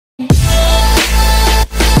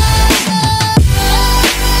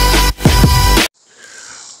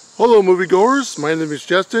Hello moviegoers, my name is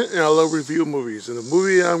Justin and I love review movies. And the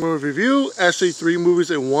movie I'm going to review, actually 3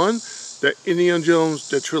 movies in one, the Indiana Jones,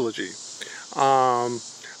 the Trilogy.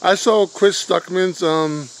 I saw Chris Stuckman's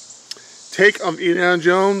take on Indiana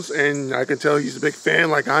Jones and I can tell he's a big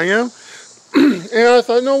fan like I am. And I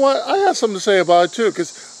thought, you know what, I have something to say about it too,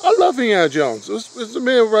 because I love Indiana Jones. It's a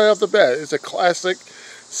minute right off the bat. It's a classic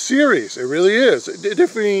series, it really is.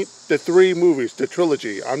 Definitely the 3 movies, the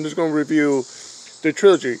trilogy. I'm just going to review the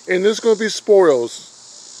trilogy, and there's going to be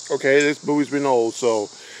spoilers, okay? This movie's been old, so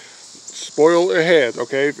spoil ahead,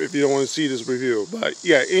 okay, if you don't want to see this review. But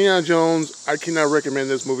yeah, Indiana Jones, I cannot recommend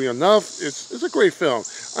this movie enough. It's a great film.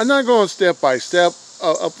 I'm not going step by step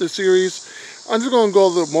up the series. I'm just going to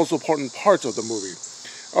go to the most important parts of the movie.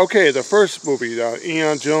 Okay, the first movie,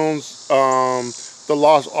 Indiana Jones, The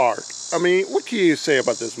Lost Ark. I mean, what can you say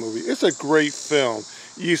about this movie? It's a great film.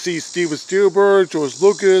 You see Steven Spielberg, George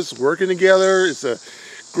Lucas working together. It's a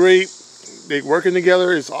great, they working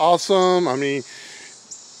together. It's awesome. I mean,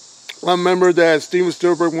 I remember that Steven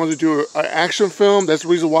Spielberg wanted to do an action film. That's the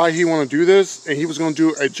reason why he wanted to do this. And he was going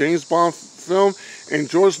to do a James Bond film. And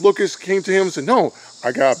George Lucas came to him and said, no,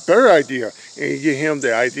 I got a better idea. And he gave him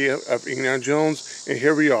the idea of Indiana Jones. And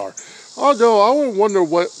here we are. Although I would wonder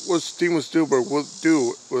what Steven Spielberg would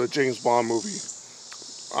do with a James Bond movie.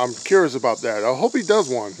 I'm curious about that. I hope he does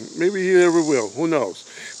one. Maybe he ever will. Who knows?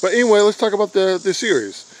 But anyway, let's talk about the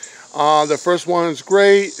series. The first one is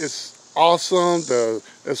great. It's awesome.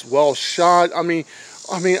 It's well shot. I mean,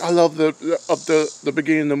 I love the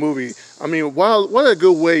beginning of the movie. I mean, wow, what a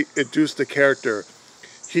good way to introduce the character.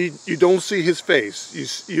 You don't see his face.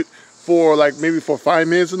 You for like maybe for 5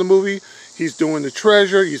 minutes in the movie. He's doing the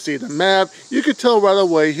treasure. You see the map. You could tell right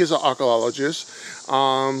away he's an archaeologist.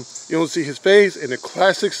 You don't see his face. In the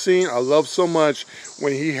classic scene I love so much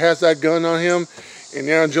when he has that gun on him, and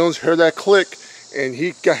Indiana Jones heard that click, and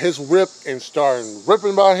he got his whip and started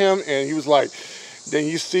ripping by him, and he was like, then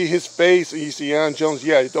you see his face, and you see Indiana Jones,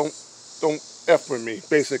 yeah, don't F with me,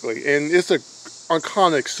 basically. And it's a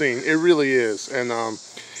iconic scene. It really is. And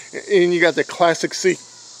you got the classic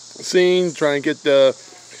scene trying to get that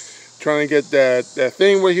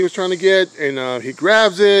thing where he was trying to get, and he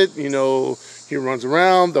grabs it, you know, he runs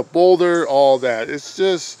around, the boulder, all that. It's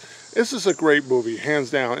just a great movie, hands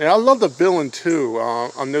down. And I love the villain too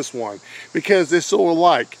on this one, because they're so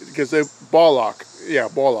alike, because they're Barlock. Yeah,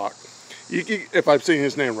 Barlock. If I'm saying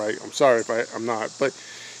his name right, I'm sorry if I'm not. But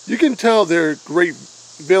you can tell they're great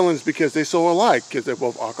villains because they're so alike, because they're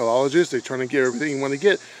both archaeologists. They're trying to get everything you want to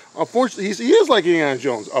get. Unfortunately, he is like Indiana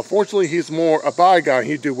Jones. Unfortunately, he's more a bad guy.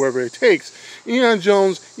 He'll do whatever it takes. Indiana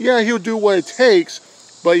Jones, yeah, he'll do what it takes,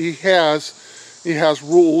 but he has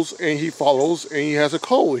rules, and he follows, and he has a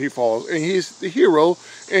code he follows, and he's the hero,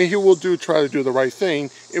 and he will try to do the right thing,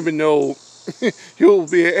 even though he'll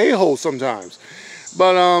be an a-hole sometimes.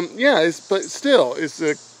 But yeah, but still,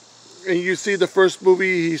 and you see the first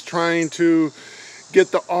movie, he's trying to get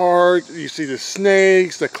the art. You see the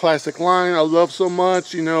snakes, the classic line I love so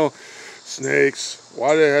much, you know, snakes,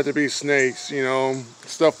 why do they have to be snakes, you know,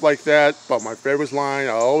 stuff like that. But my favorite line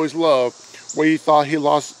I always love, where he thought he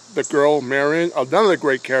lost the girl Marion, another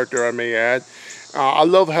great character I may add. I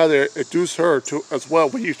love how they introduce her to as well,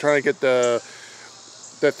 when he's trying to get the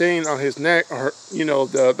thing on his neck, or you know,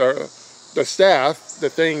 the staff, the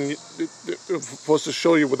thing supposed to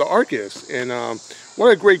show you what the arc is. And what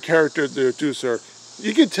a great character to introduce her.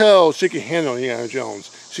 You can tell she can handle Indiana Jones.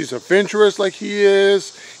 She's adventurous like he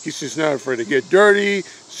is. She's not afraid to get dirty.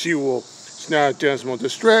 She's not a damsel in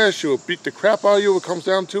distress. She will beat the crap out of you when it comes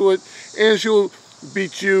down to it. And she will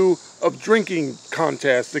beat you of drinking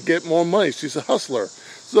contests to get more money. She's a hustler.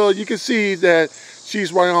 So you can see that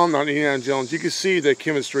she's right on Indiana Jones. You can see the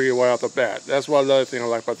chemistry right off the bat. That's one other thing I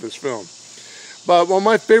like about this film. But one of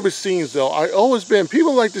my favorite scenes, though,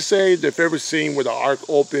 people like to say their favorite scene with the ark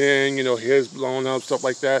open, you know, his blown up, stuff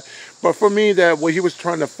like that. But for me, that when he was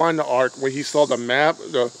trying to find the ark, when he saw the map,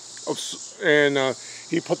 and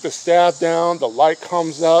he put the staff down, the light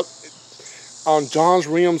comes up, on John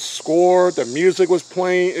Williams' score, the music was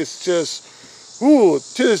playing. It's just, ooh,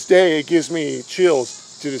 to this day, it gives me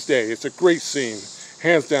chills to this day. It's a great scene,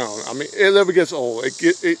 hands down. I mean, it never gets old. It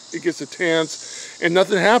gets intense, and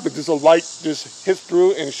nothing happens. Just a light just hits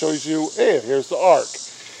through and shows you, hey, here's the ark.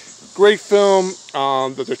 Great film.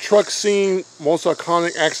 The truck scene, most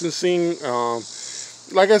iconic action scene.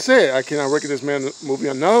 Like I said, I cannot recommend this movie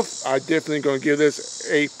enough. I'm definitely going to give this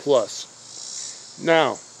A+.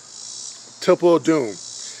 Now, Temple of Doom.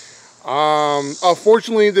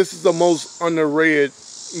 Unfortunately, this is the most underrated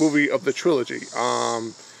movie of the trilogy.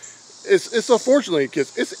 It's unfortunately,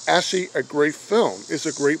 because it's actually a great film. It's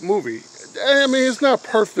a great movie. I mean, it's not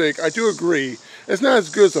perfect. I do agree. It's not as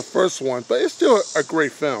good as the first one, but it's still a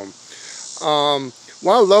great film.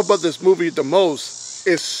 What I love about this movie the most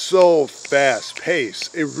is so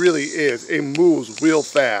fast-paced. It really is. It moves real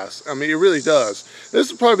fast. I mean, it really does.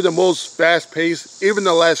 This is probably the most fast-paced, even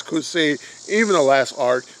The Last Crusade, even The Last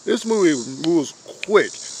Ark. This movie moves quick.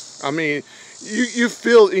 I mean, you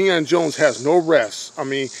feel Indiana Jones has no rest. I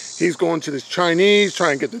mean, he's going to the Chinese,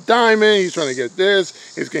 trying to get the diamond. He's trying to get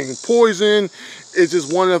this. He's getting poisoned. It's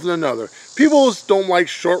just one after another. People don't like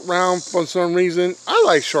Short Round for some reason. I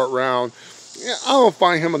like Short Round. I don't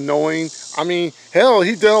find him annoying. I mean, hell,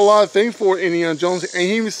 he did a lot of things for Indiana Jones, and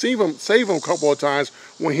he even saved him a couple of times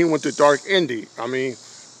when he went to Dark Indy. I mean,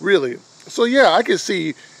 really. So yeah, I can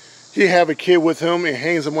see he have a kid with him and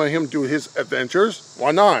hangs him with him do his adventures.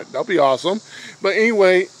 Why not? That'll be awesome. But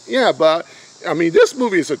anyway, yeah, but I mean, this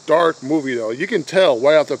movie is a dark movie though. You can tell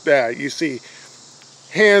right off the bat. You see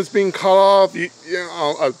hands being cut off,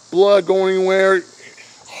 blood going anywhere,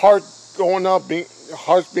 heart going up,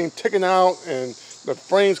 hearts being taken out, and the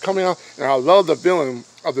frames coming out. And I love the villain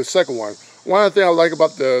of the second one. One of the things I like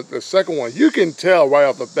about the second one, you can tell right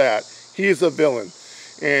off the bat he's a villain,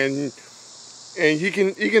 and you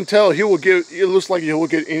can tell he will give. It looks like he will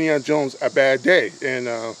get Indiana Jones a bad day,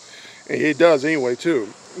 and he does anyway too.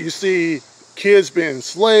 You see kids being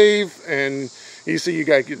enslaved, and you see you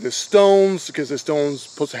gotta get the stones because the stones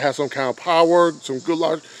supposed to have some kind of power, some good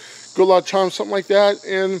luck charm, something like that,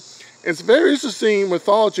 and it's very interesting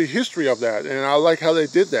mythology history of that, and I like how they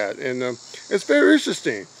did that, and it's very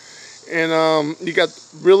interesting. And you got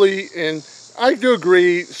really, and I do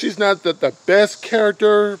agree, she's not the best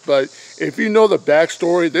character, but if you know the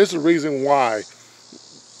backstory, there's a reason why.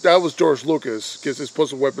 That was George Lucas, because it's supposed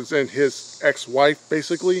to represent his ex-wife,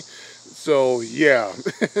 basically. So, yeah,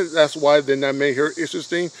 that's why then that made her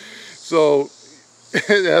interesting. So,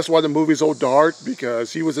 that's why the movie's so dark,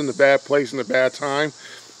 because he was in the bad place in the bad time.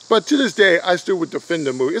 But to this day, I still would defend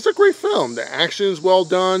the movie. It's a great film. The action is well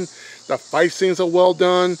done. The fight scenes are well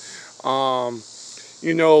done.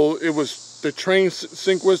 You know, it was the train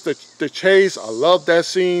sequence, the chase. I love that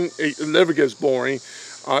scene. It never gets boring.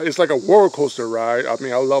 It's like a roller coaster ride. I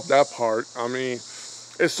mean, I love that part. I mean,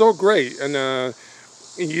 it's so great. And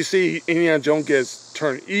you see Indiana Jones gets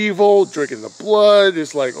turned evil, drinking the blood.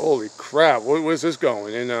 It's like, holy crap, where's this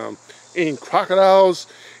going? And eating crocodiles.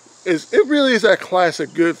 It really is that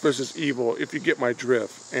classic good versus evil, if you get my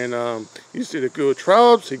drift. And you see the good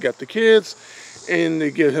tribes, he got the kids, and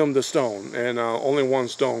they give him the stone. And only one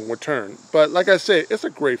stone returned. But like I said, it's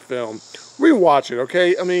a great film. Rewatch it,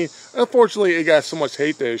 okay? I mean, unfortunately, it got so much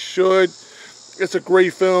hate that it should. It's a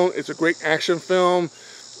great film. It's a great action film.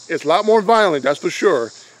 It's a lot more violent, that's for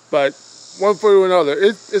sure. But one for another,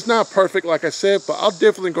 it's not perfect, like I said, but I'm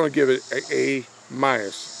definitely going to give it an A-.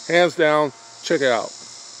 Hands down, check it out.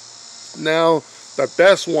 Now, the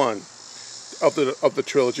best one of the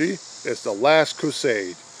trilogy is The Last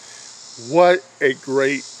Crusade. What a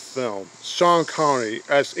great film. Sean Connery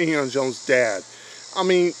as Indiana Jones' dad. I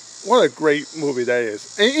mean, what a great movie that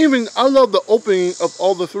is. And even, I love the opening of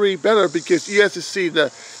all the three better because you have to see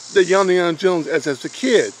the young Indiana Jones as a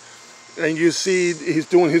kid. And you see he's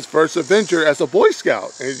doing his first adventure as a Boy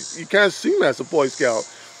Scout. And you kind of see him as a Boy Scout.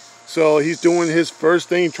 So he's doing his first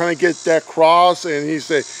thing, trying to get that cross, and he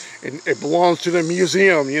said, and it belongs to the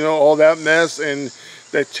museum, you know, all that mess, and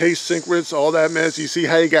that chase sequence, all that mess. You see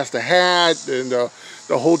how he got the hat, and the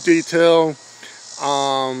whole detail.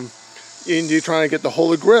 And you're trying to get the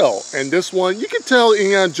Holy Grail. And this one, you can tell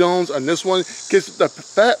Indiana Jones on this one, because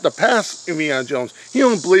the past Indiana Jones, he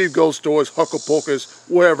don't believe ghost stories, huckle-pokers,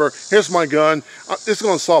 whatever. Here's my gun. It's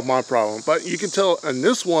going to solve my problem. But you can tell on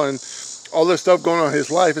this one, all this stuff going on in his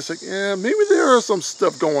life, it's like, yeah, maybe there are some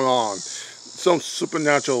stuff going on, some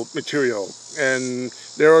supernatural material, and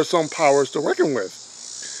there are some powers to reckon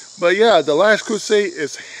with. But yeah, The Last Crusade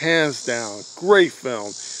is hands down great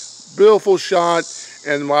film, beautiful shot,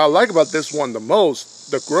 and what I like about this one the most,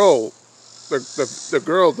 the girl,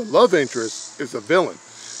 the love interest is a villain.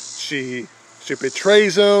 She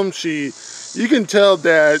betrays him. You can tell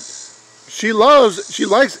that she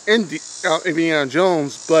likes Indiana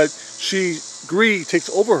Jones, but greed takes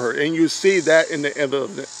over her, and you see that in the end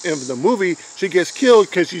of the movie. She gets killed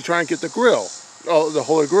because she's trying to get the the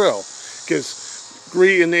Holy Grail, because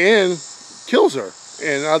greed in the end kills her.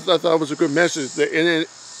 And I thought it was a good message that in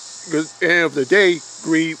the end of the day,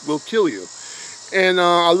 greed will kill you. And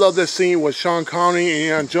I love that scene with Sean Connery and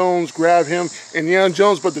Indiana Jones grab him, and Indiana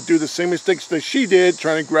Jones about to do the same mistakes that she did,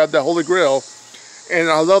 trying to grab that Holy Grail. And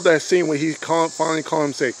I love that scene where he finally called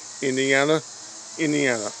him, say, Indiana.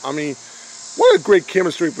 I mean, what a great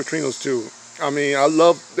chemistry between those two. I mean, I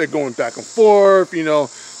love they're going back and forth, you know.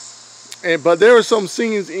 But there are some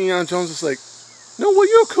scenes Indiana Jones is like, no, well,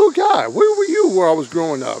 you're a cool guy. Where were you where I was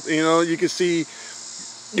growing up? You know, you can see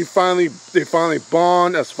they finally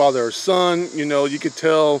bond as father or son. You know, you could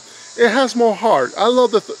tell it has more heart. I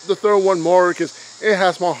love the third one more because it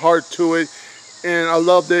has more heart to it, and I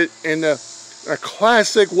loved it in a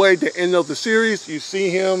classic way. The end of the series, you see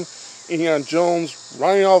him, Indiana Jones,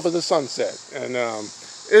 running off of the sunset, and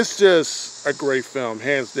it's just a great film,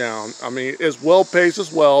 hands down. I mean, it's well paced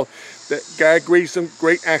as well. That guy agrees some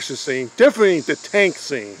great action scene. Definitely the tank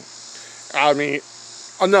scene. I mean,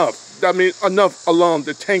 enough alone.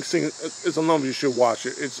 The tank scene is alone. You should watch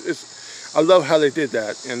it. I love how they did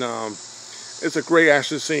that, and it's a great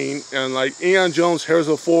action scene. And like Indiana Jones,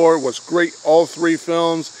 Harrison Ford was great. All three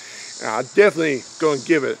films. And I'm definitely going to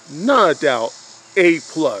give it, not a doubt, A+.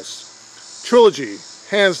 Trilogy,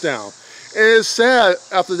 hands down. And it's sad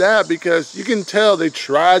after that because you can tell they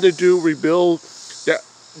tried to rebuild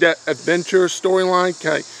that adventure storyline.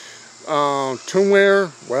 Toonware,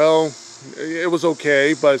 well, it was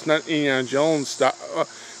okay, but it's not Indiana Jones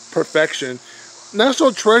perfection.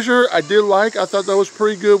 National Treasure, I did like. I thought that was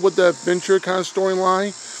pretty good with the adventure kind of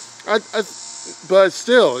storyline. But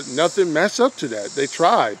still, nothing matched up to that. They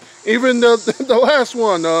tried. Even the last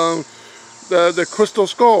one, the Crystal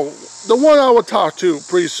Skull, the one I will talk to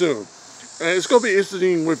pretty soon. And it's going to be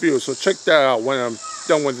interesting review, so check that out when I'm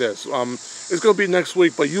done with this. It's going to be next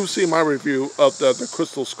week, but you'll see my review of the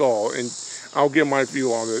Crystal Skull, and I'll give my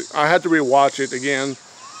view on it. I had to rewatch it again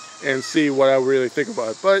and see what I really think about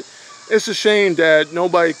it. But it's a shame that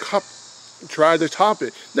nobody tried to top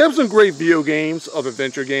it. There were some great video games of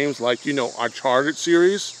adventure games, like, you know, Uncharted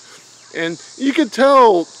series. And you can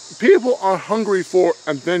tell people are hungry for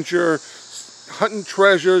adventure, hunting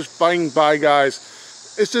treasures, fighting bad guys.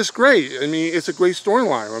 It's just great. I mean, it's a great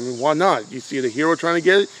storyline. I mean, why not? You see the hero trying to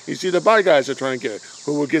get it. You see the bad guys are trying to get it.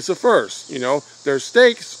 Who gets it first? You know, there's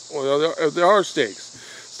stakes, or there are stakes.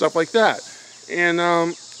 Stuff like that. And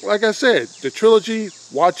like I said, the trilogy,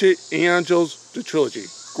 watch it. Indiana Jones, the trilogy.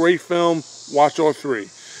 Great film. Watch all three.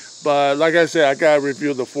 But like I said, I got to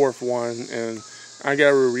review the fourth one, and I got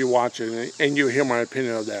to rewatch it, and you'll hear my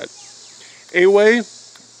opinion of that. Anyway,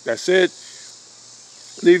 that's it.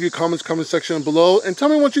 Leave your comments comment section below and tell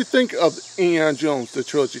me what you think of Indiana Jones, the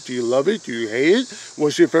trilogy. Do you love it? Do you hate it?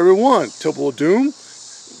 What's your favorite one? Temple of Doom?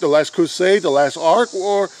 The Last Crusade? The Last Ark?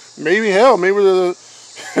 Or maybe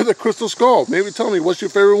the Crystal Skull? Maybe tell me what's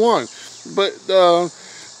your favorite one. But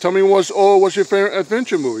tell me what's your favorite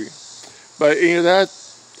adventure movie. But any of that,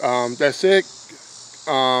 that's it.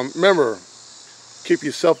 Remember, keep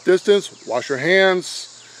yourself distance. Wash your hands.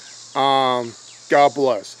 God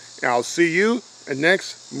bless. And I'll see you in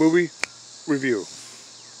next movie review.